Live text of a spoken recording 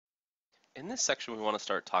In this section, we want to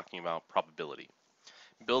start talking about probability,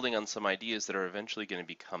 building on some ideas that are eventually going to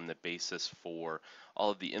become the basis for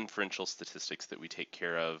all of the inferential statistics that we take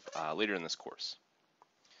care of later in this course.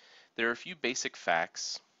 There are a few basic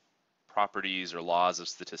facts, properties, or laws of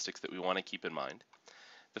statistics that we want to keep in mind.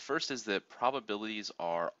 The first is that probabilities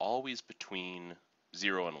are always between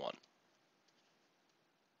 0 and 1.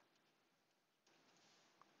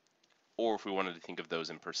 Or if we wanted to think of those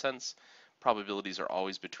in percents, probabilities are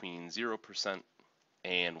always between 0%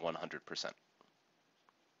 and 100%.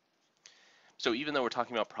 So even though we're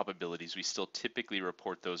talking about probabilities, we still typically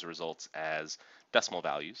report those results as decimal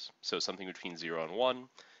values, so something between 0 and 1,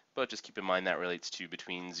 but just keep in mind that relates to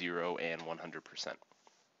between 0 and 100%.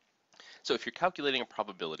 So if you're calculating a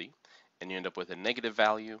probability and you end up with a negative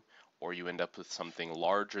value, or you end up with something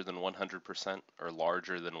larger than 100% or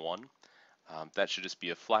larger than 1, that should just be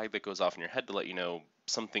a flag that goes off in your head to let you know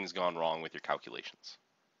something's gone wrong with your calculations.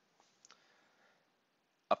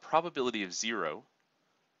 A probability of 0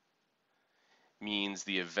 means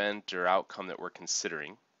the event or outcome that we're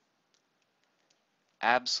considering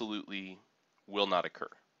absolutely will not occur.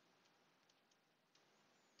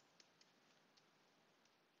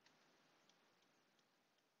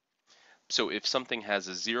 So if something has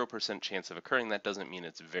a 0% chance of occurring, that doesn't mean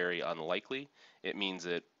it's very unlikely. It means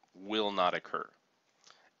it will not occur.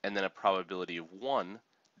 And then a probability of 1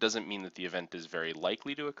 doesn't mean that the event is very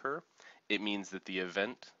likely to occur. It means that the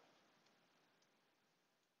event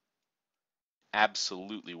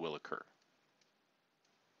absolutely will occur.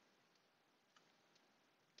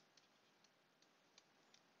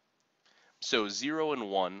 So 0 and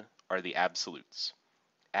 1 are the absolutes.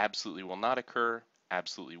 Absolutely will not occur,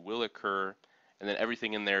 absolutely will occur, and then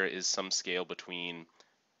everything in there is some scale between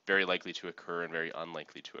very likely to occur and very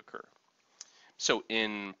unlikely to occur. So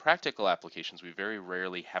in practical applications, we very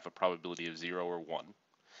rarely have a probability of 0 or 1.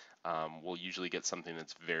 We'll usually get something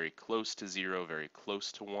that's very close to 0, very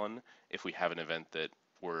close to 1, if we have an event that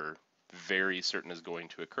we're very certain is going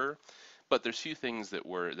to occur. But there's few things that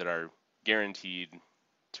are guaranteed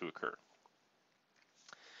to occur.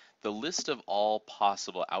 The list of all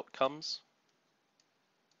possible outcomes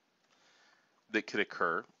that could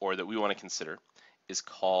occur, or that we want to consider, is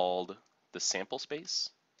called the sample space.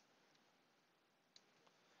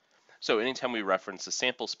 So anytime we reference the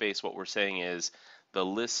sample space, what we're saying is the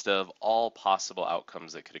list of all possible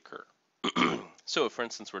outcomes that could occur. So if, for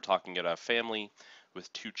instance, we're talking about a family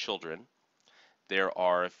with 2 children, there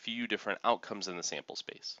are a few different outcomes in the sample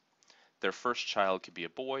space. Their first child could be a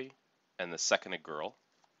boy and the second a girl.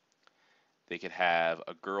 They could have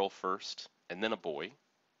a girl first and then a boy.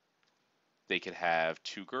 They could have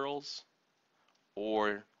 2 girls,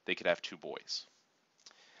 or they could have 2 boys.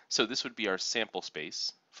 So this would be our sample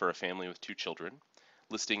space for a family with 2 children,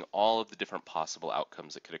 listing all of the different possible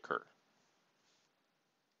outcomes that could occur.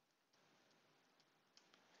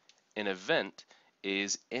 An event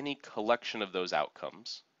is any collection of those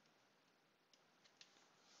outcomes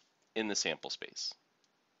in the sample space.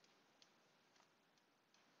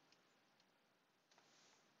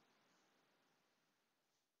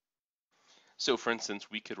 So for instance,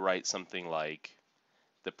 we could write something like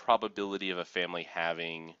the probability of a family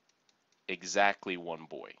having exactly 1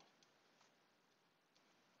 boy.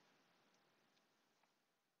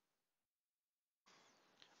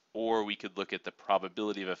 Or we could look at the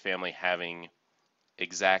probability of a family having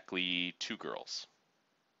exactly 2 girls.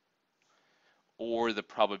 Or the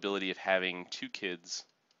probability of having 2 kids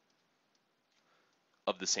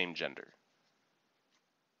of the same gender.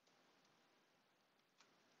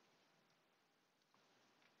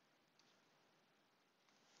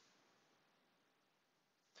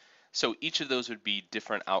 So each of those would be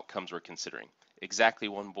different outcomes we're considering. Exactly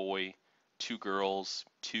 1 boy, 2 girls,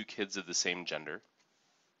 2 kids of the same gender.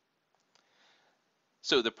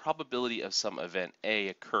 So the probability of some event A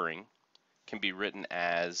occurring can be written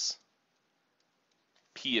as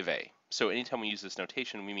P of A. So anytime we use this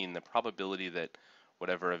notation, we mean the probability that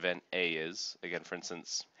whatever event A is, again, for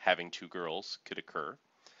instance, having 2 girls could occur.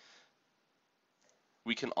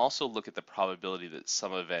 We can also look at the probability that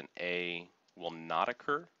some event A will not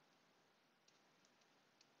occur.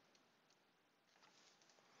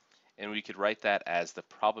 And we could write that as the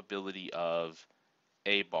probability of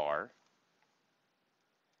A bar,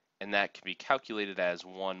 and that can be calculated as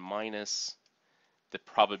 1 minus the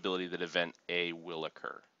probability that event A will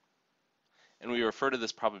occur. And we refer to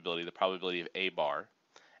this probability, the probability of A bar,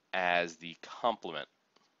 as the complement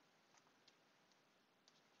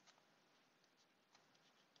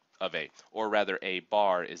of A, or rather A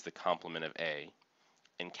bar is the complement of A.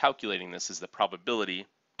 And calculating this is the probability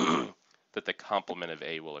that the complement of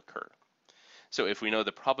A will occur. So if we know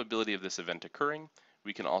the probability of this event occurring,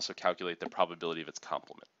 we can also calculate the probability of its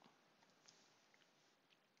complement.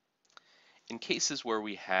 In cases where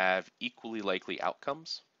we have equally likely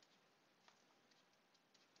outcomes,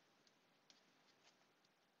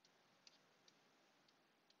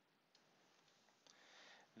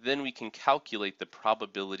 then we can calculate the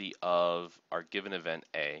probability of our given event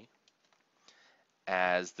A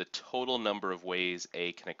as the total number of ways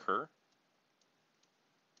A can occur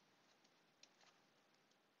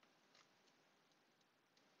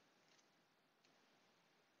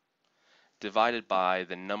divided by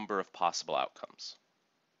the number of possible outcomes.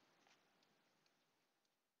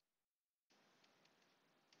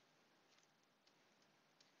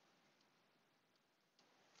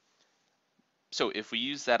 So if we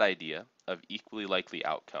use that idea of equally likely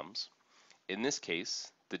outcomes, in this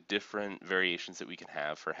case, the different variations that we can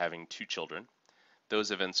have for having two children, those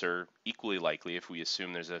events are equally likely if we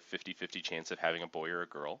assume there's a 50-50 chance of having a boy or a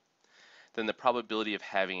girl. Then the probability of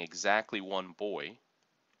having exactly one boy,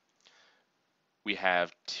 we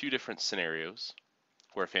have two different scenarios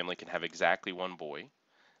where a family can have exactly one boy.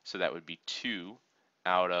 So that would be 2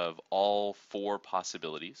 out of all 4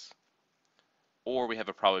 possibilities. Or we have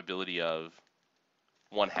a probability of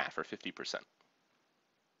 1/2 or 50%.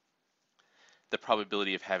 The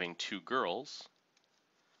probability of having 2 girls,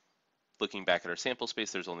 looking back at our sample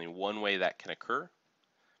space, there's only one way that can occur.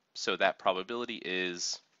 So that probability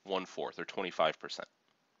is 1/4 or 25%.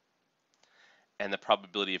 And the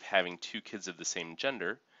probability of having 2 kids of the same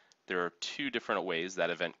gender, there are 2 different ways that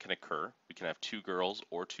event can occur. We can have 2 girls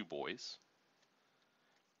or 2 boys.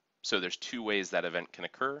 So there's 2 ways that event can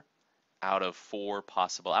occur out of 4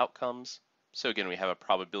 possible outcomes. So again, we have a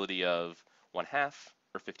probability of 1/2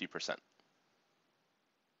 or 50%.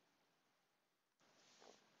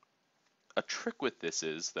 A trick with this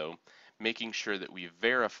is, though, making sure that we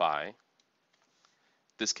verify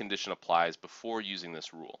this condition applies before using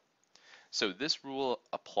this rule. So this rule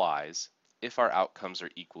applies if our outcomes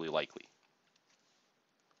are equally likely.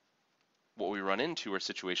 What we run into are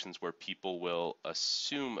situations where people will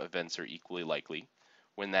assume events are equally likely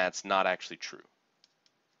when that's not actually true.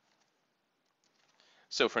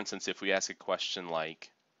 So for instance, if we ask a question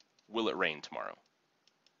like, will it rain tomorrow?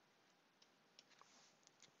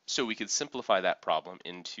 So we could simplify that problem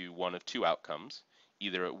into one of 2 outcomes.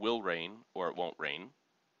 Either it will rain or it won't rain.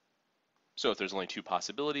 So if there's only 2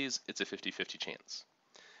 possibilities, it's a 50-50 chance.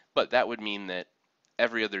 But that would mean that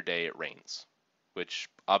every other day it rains, which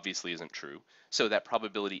obviously isn't true. So that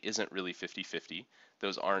probability isn't really 50-50.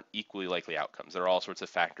 Those aren't equally likely outcomes. There are all sorts of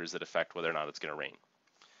factors that affect whether or not it's going to rain.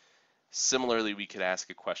 Similarly, we could ask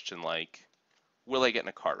a question like, will I get in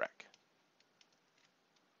a car wreck?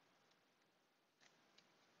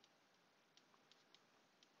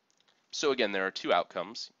 So again, there are 2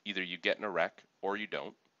 outcomes. Either you get in a wreck or you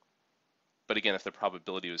don't. But again, if the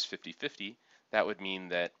probability was 50-50, that would mean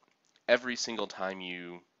that every single time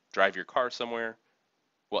you drive your car somewhere,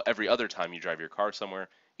 well, every other time you drive your car somewhere,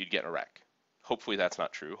 you'd get in a wreck. Hopefully that's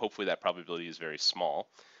not true. Hopefully that probability is very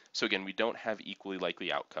small. So again, we don't have equally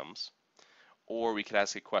likely outcomes. Or we could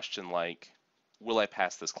ask a question like, will I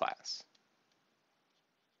pass this class?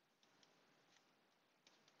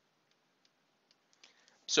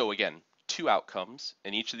 So again, 2 outcomes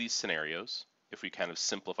in each of these scenarios. If we kind of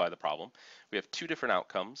simplify the problem, we have 2 different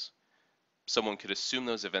outcomes. Someone could assume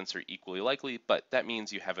those events are equally likely, but that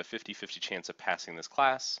means you have a 50-50 chance of passing this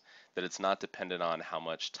class, that it's not dependent on how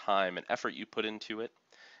much time and effort you put into it.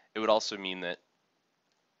 It would also mean that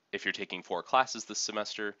if you're taking 4 classes this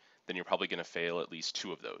semester, then you're probably going to fail at least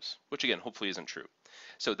 2 of those, which again, hopefully isn't true.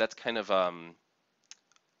 So that's kind of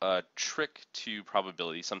a trick to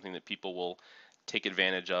probability, something that people will take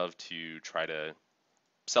advantage of to try to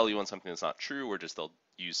sell you on something that's not true, or just they'll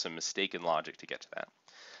use some mistaken logic to get to that.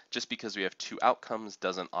 Just because we have 2 outcomes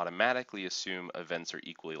doesn't automatically assume events are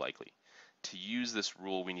equally likely. To use this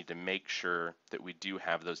rule, we need to make sure that we do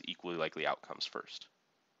have those equally likely outcomes first.